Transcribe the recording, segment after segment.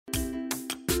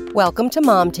Welcome to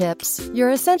Mom Tips, your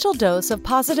essential dose of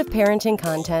positive parenting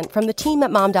content from the team at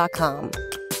mom.com.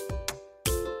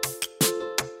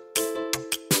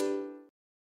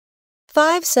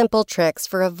 5 simple tricks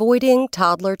for avoiding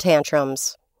toddler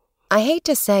tantrums. I hate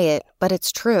to say it, but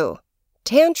it's true.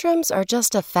 Tantrums are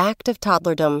just a fact of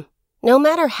toddlerdom. No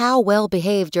matter how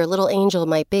well-behaved your little angel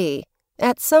might be,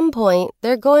 at some point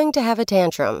they're going to have a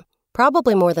tantrum,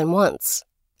 probably more than once.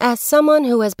 As someone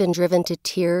who has been driven to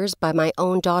tears by my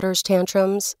own daughter's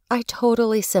tantrums, I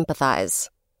totally sympathize.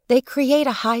 They create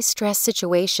a high-stress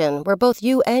situation where both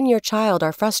you and your child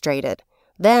are frustrated.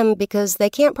 Them because they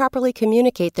can't properly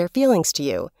communicate their feelings to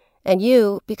you, and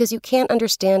you because you can't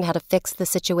understand how to fix the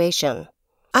situation.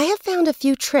 I have found a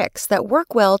few tricks that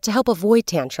work well to help avoid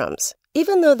tantrums,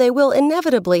 even though they will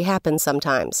inevitably happen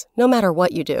sometimes, no matter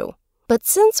what you do. But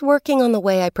since working on the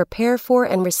way I prepare for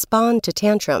and respond to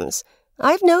tantrums,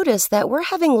 I've noticed that we're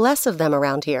having less of them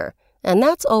around here, and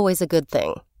that's always a good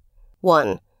thing.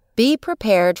 1. Be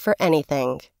prepared for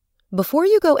anything. Before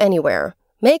you go anywhere,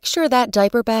 make sure that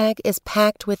diaper bag is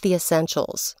packed with the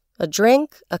essentials: a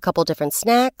drink, a couple different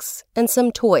snacks, and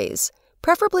some toys,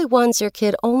 preferably ones your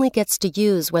kid only gets to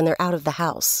use when they're out of the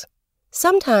house.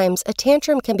 Sometimes a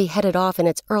tantrum can be headed off in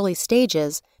its early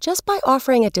stages just by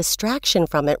offering a distraction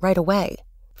from it right away.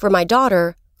 For my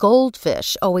daughter,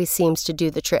 goldfish always seems to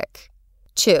do the trick.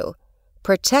 2.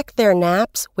 Protect their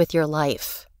naps with your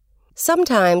life.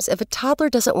 Sometimes if a toddler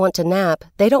doesn't want to nap,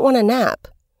 they don't want to nap.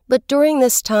 But during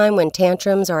this time when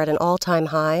tantrums are at an all-time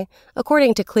high,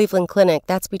 according to Cleveland Clinic,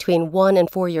 that's between 1 and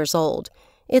 4 years old,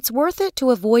 it's worth it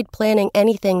to avoid planning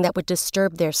anything that would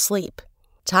disturb their sleep.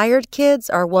 Tired kids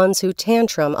are ones who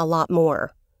tantrum a lot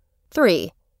more.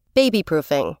 3.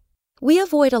 Baby-proofing. We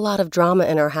avoid a lot of drama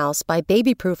in our house by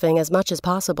baby-proofing as much as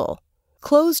possible.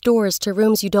 Close doors to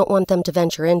rooms you don't want them to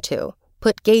venture into.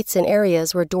 Put gates in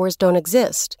areas where doors don't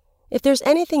exist. If there's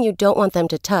anything you don't want them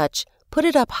to touch, put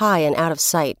it up high and out of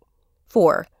sight.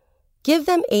 4. Give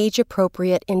them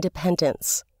age-appropriate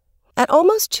independence. At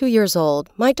almost 2 years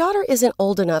old, my daughter isn't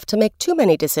old enough to make too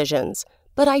many decisions,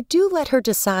 but I do let her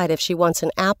decide if she wants an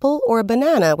apple or a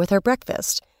banana with her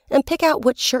breakfast and pick out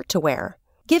what shirt to wear.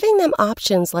 Giving them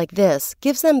options like this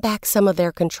gives them back some of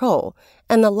their control,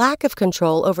 and the lack of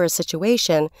control over a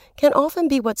situation can often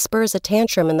be what spurs a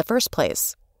tantrum in the first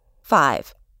place.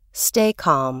 5. Stay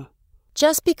calm.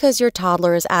 Just because your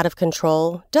toddler is out of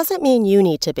control doesn't mean you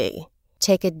need to be.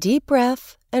 Take a deep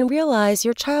breath and realize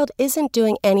your child isn't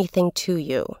doing anything to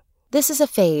you. This is a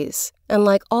phase, and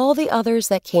like all the others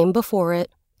that came before it,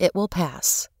 it will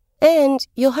pass. And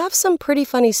you'll have some pretty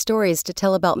funny stories to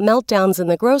tell about meltdowns in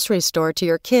the grocery store to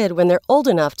your kid when they're old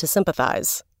enough to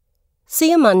sympathize.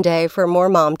 See you Monday for more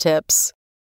mom tips.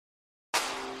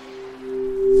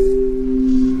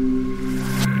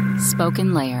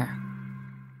 Spoken Layer.